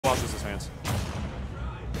cautious his hands.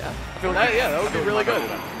 Yeah, I feel that would be really good.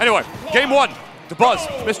 Anyway, game 1. Dabuz,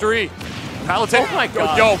 Mr. E. Palutena. Oh my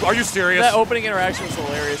god. Yo, are you serious? That opening interaction was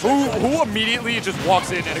hilarious. Who immediately just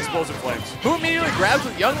walks in and explodes in flames? Who immediately grabs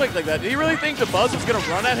with Young Link like that? Did he really think Dabuz was going to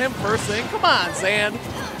run at him first thing? Come on, Zan.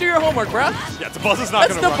 Do your homework, bruh. Yeah, Dabuz is not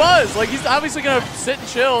going to run. That's Dabuz. Like, he's obviously going to sit and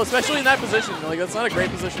chill, especially in that position. Like, that's not a great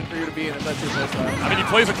position for you to be in if that's your playstyle. I mean, he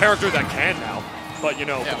plays a character that can now. But, you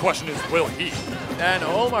know, the question is, will he? And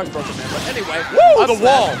Omar's broken, man. But anyway. Woo, the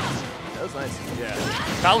wall. That was nice. Yeah.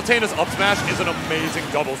 Palutena's up smash is an amazing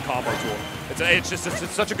doubles combo tool.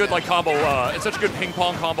 It's such a good like combo. It's such a good ping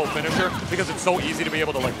pong combo finisher because it's so easy to be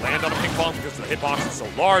able to like land on a ping pong because the hitbox is so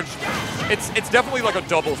large. It's definitely like a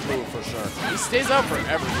doubles move for sure. He stays out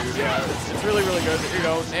forever, dude. Yeah, it's really good. Here you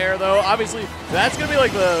go, Nair though. Obviously, that's gonna be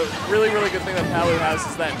like the really good thing that Palu has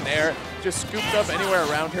is that Nair just scooped up anywhere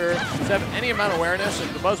around her. Just have any amount of awareness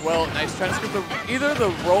and Dabuz well. Nice, trying to scoop either the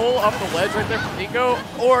roll off the ledge right there from Nicko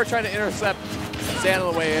or trying to intercept Zan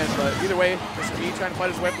on the way in. But either way, Mr. E trying to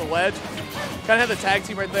fight his way up the ledge. Kind of have the tag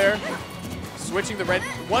team right there. Switching the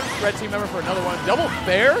one red team member for another one. Double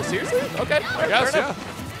fair? Seriously? Okay. I guess, yeah.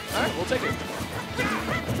 All right, we'll take it.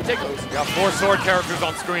 We'll take those. We got 4 sword characters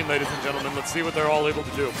on screen, ladies and gentlemen. Let's see what they're all able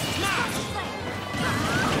to do.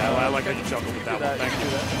 Yeah, I like how you chuckled with that one. Thank you.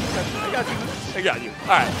 I got you. I got you.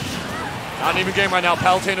 All right. Not an even game right now.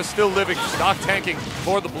 Palutena's still living, stock tanking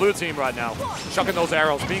for the blue team right now. Chucking those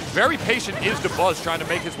arrows. Being very patient is Dabuz, trying to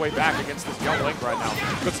make his way back against this Young Link right now.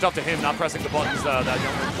 Good stuff to him, not pressing the buttons that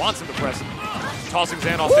Young Link wants him to press. Tossing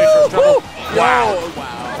Zan off stage for his treble. Wow.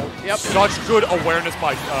 Wow. Yep. Such good awareness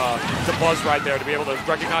by Dabuz right there to be able to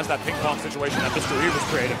recognize that ping pong situation that Mr. E was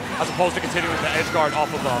creating, as opposed to continuing the edge guard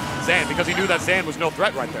off of Zan because he knew that Zan was no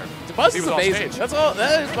threat right there. Dabuz is amazing. That's all.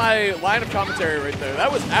 That is my line of commentary right there.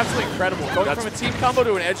 That was absolutely incredible. Going from a team combo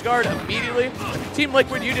to an edge guard immediately. Team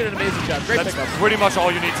Liquid, you did an amazing job. Great pickup. That's pretty much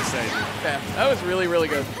all you need to say. Yeah, that was really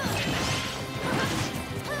good.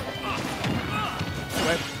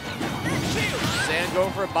 Anyway. Zan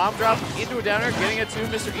going for a bomb drop into a downer, getting it to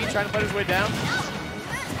Mr. E, trying to fight his way down.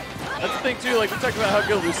 That's the thing too, like we talked about how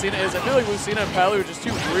good Lucina is. I feel like Lucina and Palu are just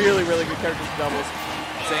two really good characters in doubles.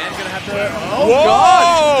 Zan's gonna have to, oh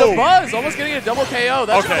god! Dabuz almost getting a double KO.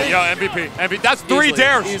 That's okay, yeah, MVP. That's 3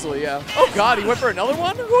 dares. Easily, yeah. Oh god, he went for another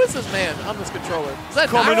one? Who is this man on this controller? Is that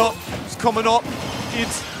coming up? It's coming up.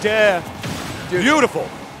 It's there. Dude. Beautiful.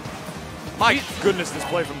 My goodness, this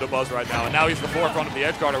play from Dabuz right now, and now he's the forefront of the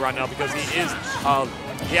edge guarder right now because he is,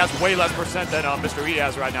 he has way less percent than Mr. E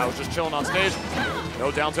has right now. He's just chilling on stage. No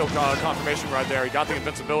down tilt confirmation right there. He got the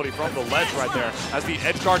invincibility from the ledge right there. As the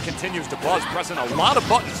edge guard continues, Dabuz pressing a lot of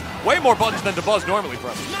buttons, way more buttons than Dabuz normally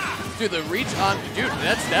presses. Dude, the reach on, dude,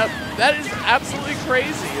 that is absolutely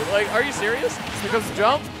crazy. Like, are you serious? Because the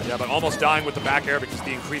jump? Yeah, but almost dying with the back air because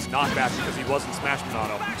the increased knockback because he wasn't smashed in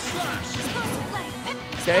auto.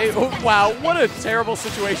 Okay, oh, wow, what a terrible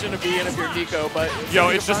situation to be in if you're Nicko, but... Yo,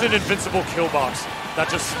 it's just an invincible kill box that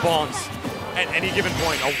just spawns at any given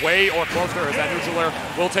point, away or closer, as that neutral air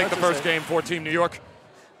will take the first game for Team New York.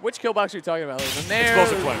 Which kill box are you talking about? Like the Nair,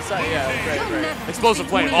 explosive flame. Yeah, right. Explosive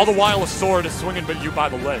flame. All the while a sword is swinging but you by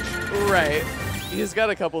the ledge. Right. He's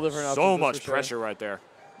got a couple different options. So much pressure right there.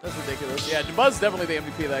 That's ridiculous. Yeah, Dabuz is definitely the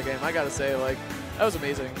MVP of that game, I gotta say. Like, that was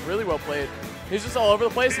amazing. Really well played. He's just all over the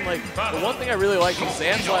place, and like, the one thing I really like from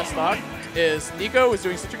Zan's last stock is Nicko was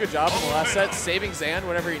doing such a good job in the last set, saving Zan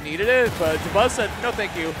whenever he needed it, but Dabuz said, no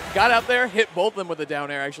thank you. Got out there, hit both of them with the down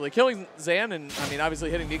air, actually. Killing Zan, and I mean, obviously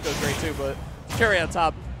hitting Nicko's great too, but cherry on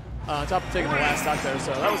top of taking the last stock there,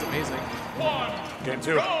 so that was amazing. Game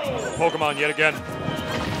 2, Pokemon yet again.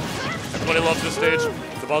 Everybody loves this stage.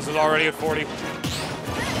 Dabuz is already at 40.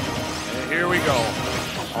 And here we go.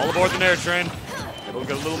 All aboard the Nair train. Able to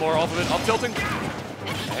get a little more off of it, up tilting.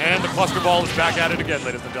 And the cluster ball is back at it again,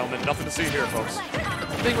 ladies and gentlemen. Nothing to see here, folks.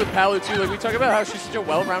 The thing with Palu too, like we talk about how she's such a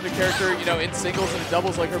well-rounded character, you know, in singles and in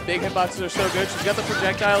doubles, like her big hitboxes are so good. She's got the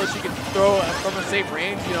projectile that she can throw from a safe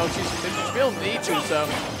range, you know, she's feeling the need to, so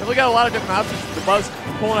definitely got a lot of different options.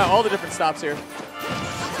 Dabuz pulling out all the different stops here.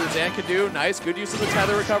 See what Zan can do. Nice, good use of the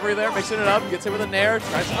tether recovery there, mixing it up, gets hit with a Nair,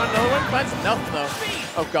 tries to find another one, finds nothing though.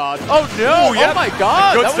 Oh god. Oh no! Ooh, yep. Oh my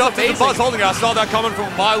god! Good that stuff was to Dabuz holding it. I saw that coming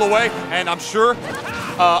from a mile away, and I'm sure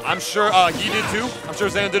he did too. I'm sure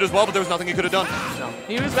Zan did as well, but there was nothing he could have done. No.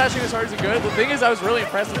 He was bashing as hard as he could. The thing is, I was really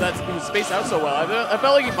impressed that he was spaced out so well. I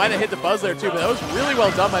felt like he might have hit Dabuz there too, but that was really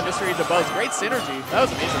well done by Mr. E Dabuz. Great synergy. That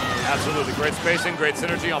was amazing. Absolutely. Great spacing, great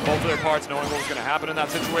synergy on both of their parts, knowing what was going to happen in that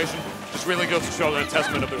situation. Just really goes to show the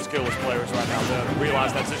testament of their skill as players right now to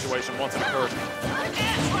realize that situation once it occurred.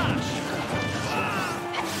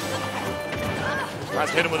 Tries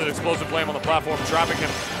to hit him with an explosive flame on the platform, trapping him.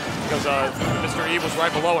 because Mr. E was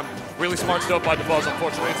right below him. Really smart stuff by Dabuz.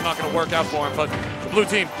 Unfortunately, it's not going to work out for him, but the blue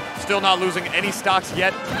team still not losing any stocks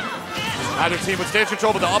yet. Either team with stage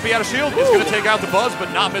control, but the uppy out of shield is going to take out Dabuz,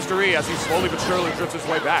 but not Mr. E as he slowly but surely drifts his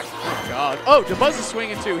way back. Oh, God. Oh, Dabuz is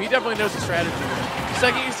swinging too. He definitely knows the strategy. The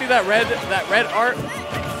second you see that red art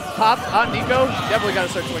pop on Nicko, definitely got to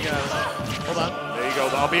start swinging at him. Hold on. There you go.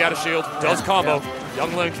 The uppy out of shield does combo. Yeah.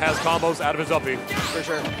 Young Link has combos out of his uppy. For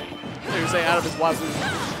sure. You were saying out of his wazoo.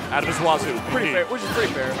 Out of his wazoo. Pretty fair, which is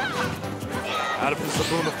pretty fair. Out of his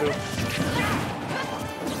Saboomafu.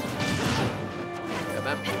 Yeah,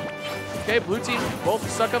 man. Okay, blue team both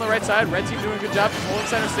stuck on the right side. Red team doing a good job holding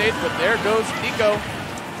center stage, but there goes Nicko.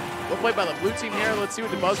 Well played by the blue team here. Let's see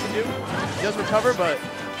what Dabuz can do. He does recover, but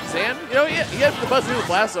Zan, you know, he has Dabuz do the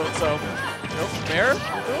blast zone, so, you know, there.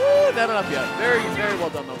 Ooh, not enough yet. Very, very well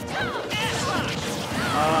done, though.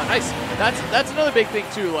 Nice. That's another big thing,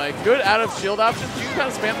 too. Like, good out of shield options. You can kind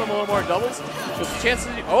of spam them a little more in doubles. Because the chances.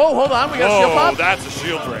 Oh, hold on. We got a shield pop. Oh, that's a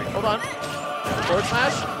shield break. Hold on. Forward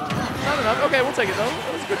smash. Not enough. Okay, we'll take it, though.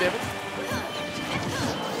 That was good damage.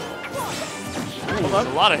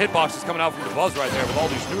 A lot of hitboxes coming out from Dabuz right there with all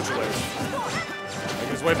these neutral layers. Making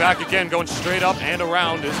his way back again, going straight up and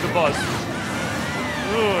around is Dabuz.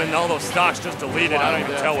 Ooh, and all those stocks just deleted. I don't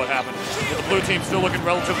even tell what happened. But the blue team still looking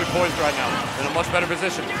relatively poised right now. In a much better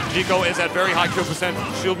position. Nicko is at very high kill percent.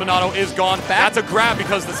 Shield Minato is gone. That's a grab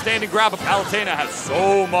because the standing grab of Palutena has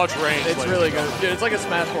so much range. It's really good. Dude, it's like a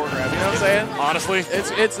smash 4 grab. You know what I'm saying? Honestly.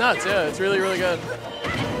 It's nuts, yeah. It's really, really good.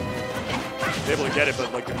 He's able to get it,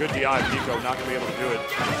 but like the good DI of Nicko not going to be able to do it.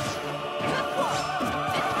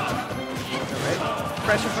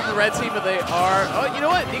 Pressure from the red team, but they are. Oh, you know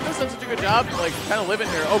what? Nicko's done such a good job, like kind of living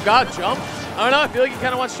here. Oh God, jump! I don't know. I feel like he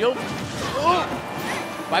kind of wants shield. Oh.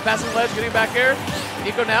 Bypassing the ledge, getting back air.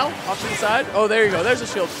 Nicko now off to the side. Oh, there you go. There's a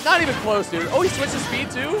shield. Not even close, dude. Oh, he switches speed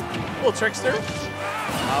too. Little trickster.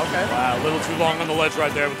 Okay. Wow, a little too long on the ledge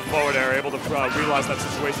right there with the forward air. Able to realize that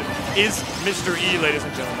situation is Mr. E, ladies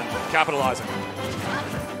and gentlemen, capitalizing.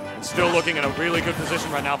 Still looking in a really good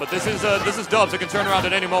position right now, but this is Dubs. It can turn around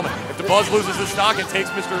at any moment. If Dabuz loses his stock and takes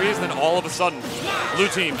Mr. E's, then all of a sudden,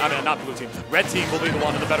 not blue team, red team will be the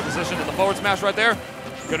one in the better position. And the forward smash right there,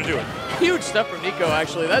 gonna do it. Huge stuff from Nicko,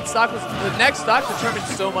 actually. That stock was the next stock determined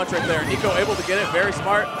so much right there. Nicko able to get it, very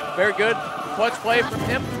smart, very good. Clutch play from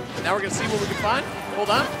him. And now we're gonna see what we can find. Hold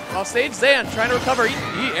on. Off stage, Zan trying to recover.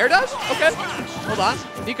 He air dodge? Okay. Hold on.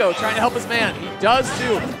 Nicko trying to help his man. He does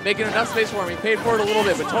too. Making enough space for him. He paid for it a little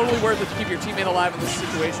bit, but totally worth it to keep your teammate alive in this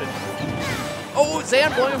situation. Oh,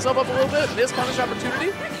 Zan blowing himself up a little bit. Missed punish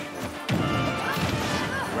opportunity.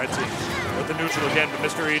 Red team with the neutral again, but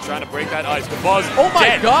Mr. E trying to break that ice. Dabuz. Oh my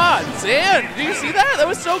dead. God, Zan! Did you see that? That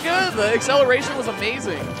was so good. The acceleration was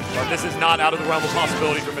amazing. But this is not out of the realm of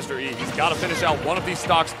possibility for Mr. E. He's got to finish out one of these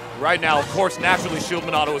stocks right now. Of course, naturally, Shield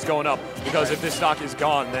Minato is going up because if this stock is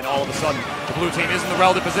gone, then all of a sudden the blue team is in the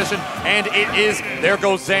relative position, and it is. There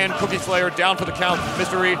goes Zan, cookieslayer down for the count.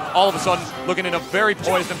 Mr. E, all of a sudden, looking in a very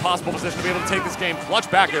poised and possible position to be able to take this game. Clutch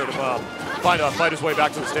back here to fight his way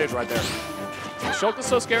back to the stage right there. Shulk is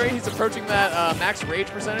so scary. He's approaching that max rage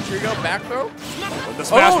percentage. Here you go, back throw. The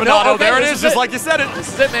smash Minato, no, okay, there it is, just like you said it.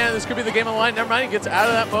 This is it, man. This could be the game on the line. Never mind, he gets out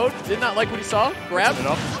of that mode. Did not like what he saw. Grab.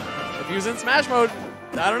 If he was in smash mode,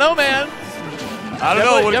 I don't know, man. I don't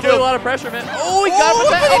know. Definitely a lot of pressure, man. Oh, he got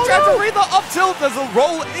him back. He tried to read the up tilt. There's a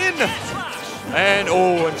roll in. And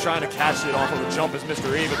trying to catch it off of the jump is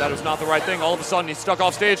Mr. E, but that is not the right thing. All of a sudden, he's stuck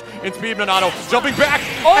off stage in speed. Minato jumping back,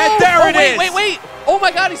 and there it is. Wait. Oh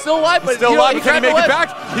my God, he's still alive. But still alive, but can he make it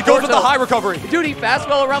back? He goes with the high recovery. Dude, he fast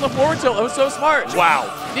fell around the forward tilt. That was so smart. Wow.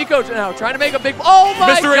 Nicko now trying to make a big. Oh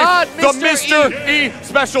my God, the Mr. E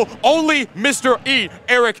special. Only Mr. E.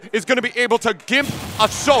 Eric is going to be able to gimp a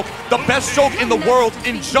Shulk, the best Shulk in the world,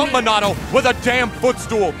 in jump Minato with a damn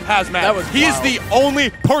footstool. Hazmatt. He is the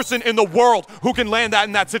only person in the world who can land that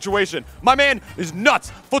in that situation. My man is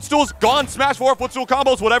nuts. Footstools gone, smash 4, footstool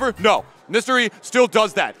combos, whatever. No. Mr. E still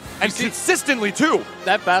does that, and consistently too.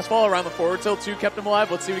 That fastball around the forward tilt too kept him alive.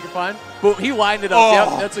 Let's see what we can find. But he lined it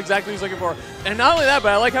up. Yep, that's exactly what he's looking for. And not only that,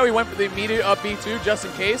 but I like how he went for the immediate up B too, just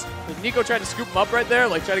in case. Nicko tried to scoop him up right there,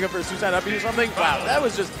 like try to go for a suicide up B or something. Wow, that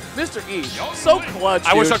was just Mr. E. So clutch.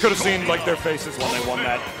 I wish I could have seen like their faces when they won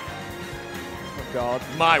that. Oh God,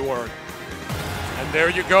 my word. And there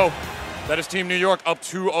you go. That is Team New York up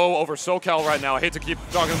 2-0 over SoCal right now. I hate to keep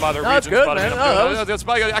talking about their regions, good, but man.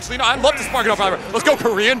 Actually, no, I'd love to spark it up. Let's go,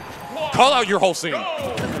 Korean. Call out your whole scene.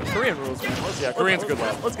 Korean rules, man. Korean's a good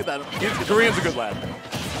lad. Let's get that. Korean's a good lad.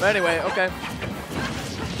 But anyway, okay.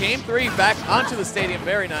 Game 3 back onto the stadium.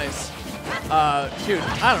 Very nice. Dude,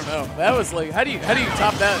 I don't know. That was like, how do you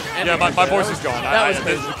top that? Yeah, my voice is gone. That was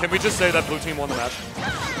amazing. Can we just say that blue team won the match?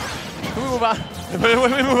 Can we move on?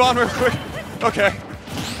 Let me move on real quick. Okay.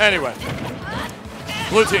 Anyway,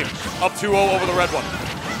 blue team up 2-0 over the red one.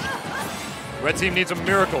 Red team needs a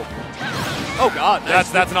miracle. Oh God, nice.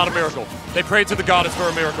 That's not a miracle. They prayed to the goddess for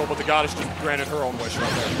a miracle, but the goddess just granted her own wish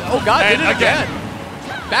right there. Oh God, and did it again.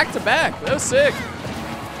 Back to back. That was sick.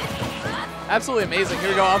 Absolutely amazing. Here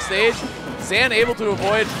we go off stage. Zan able to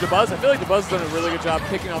avoid Dabuz. I feel like Dabuz has done a really good job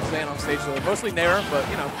picking off Zan off stage. So mostly Nair, but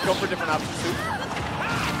you know, go for different options too.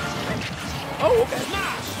 Oh, okay.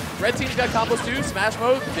 Red team's got combos too. Smash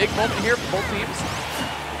mode. Big moment here for both teams.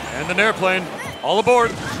 And the Nair plane. All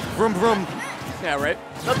aboard. Vroom, vroom. Yeah, right.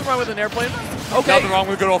 Nothing wrong with an airplane. Okay. Nothing wrong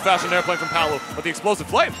with a good old-fashioned airplane from Palu, but the explosive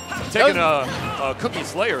flame taking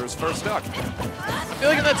cookieslayer first stock. I feel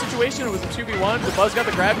like in that situation it was a 2v1. Dabuz got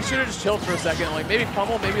the grab. He should have just chilled for a second, like maybe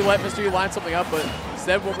pummel, maybe let Mr. E line something up. But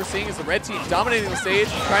instead, what we're seeing is the red team dominating the stage,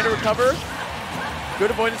 trying to recover.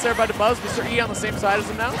 Good avoidance there by Dabuz. Mr. E on the same side as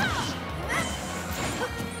him now.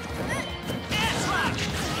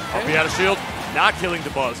 Up he had a shield. Not killing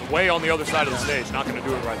Dabuz, way on the other side of the stage. Not going to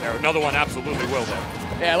do it right there. Another one absolutely will, though.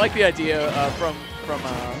 Yeah, I like the idea from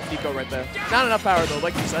Nicko right there. Not enough power, though,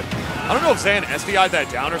 like you said. I don't know if Zan SDI'd that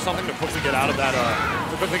down or something to quickly get out of that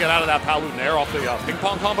Palutena Nair off the ping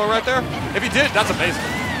pong combo right there. If he did, that's amazing.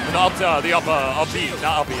 And up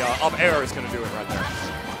air is going to do it right there.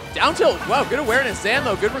 Down tilt. Wow, good awareness. Zan,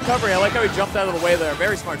 though, good recovery. I like how he jumped out of the way there.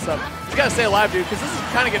 Very smart stuff. He's got to stay alive, dude, because this is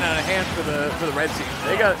kind of getting out of hand for the red team.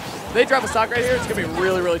 They drop a stock right here, it's going to be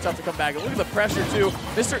really, really tough to come back. And look at the pressure, too.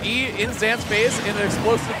 Mr. E in Zan's face in an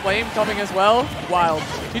explosive flame coming as well. Wild.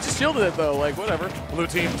 He just shielded it, though. Like, whatever. Blue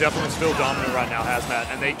team definitely still dominant right now, Hazmatt,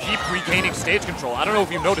 and they keep regaining stage control. I don't know if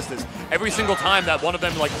you've noticed this. Every single time that one of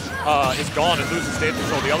them is gone and loses stage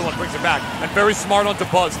control, the other one brings it back. And very smart on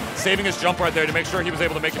Dabuz, saving his jump right there to make sure he was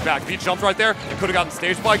able to make it back. If he jumped right there and could have gotten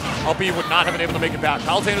stage spike, LP would not have been able to make it back.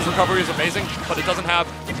 Palutena's recovery is amazing, but it doesn't have,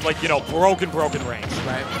 like, you know, broken range.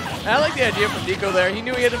 Right. And I like the idea from Nicko there. He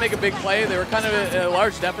knew he had to make a big play. They were kind of at a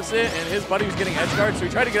large deficit, and his buddy was getting edge guard, so he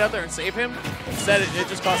tried to get out there and save him. Instead, it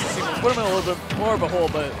just cost the team to put him in a little bit more of a hole,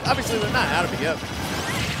 but obviously they're not out of it yet.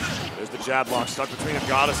 There's the jab lock stuck between a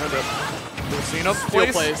goddess and a Lucina.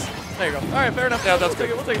 Steal plays. There you go. All right, fair enough. Yeah, that's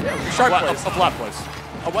good. We'll take it. Yeah, sharp plays. A flat place.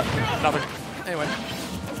 A what? Nothing. Anyway.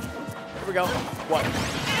 Here we go. What?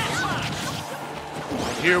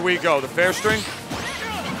 And here we go. The fair string.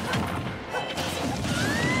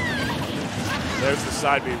 There's the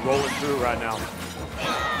side B rolling through right now.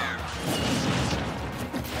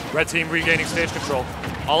 Red team regaining stage control.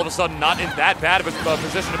 All of a sudden, not in that bad of a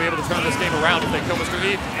position to be able to turn this game around if they kill Mr.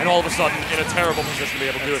 E, and all of a sudden, in a terrible position to be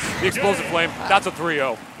able to do it. The explosive flame, that's a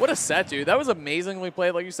 3-0. What a set, dude. That was amazingly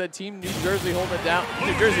played. Like you said, Team New Jersey holding it down.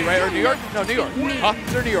 New Jersey, right? Or New York? No, New York. Huh?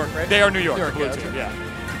 They're New York, right? They are New York, yeah, blue team,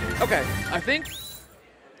 yeah. Okay, I think,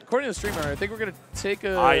 according to the streamer, I think we're going to take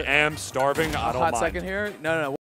I am starving. I don't hot mind. second here. No.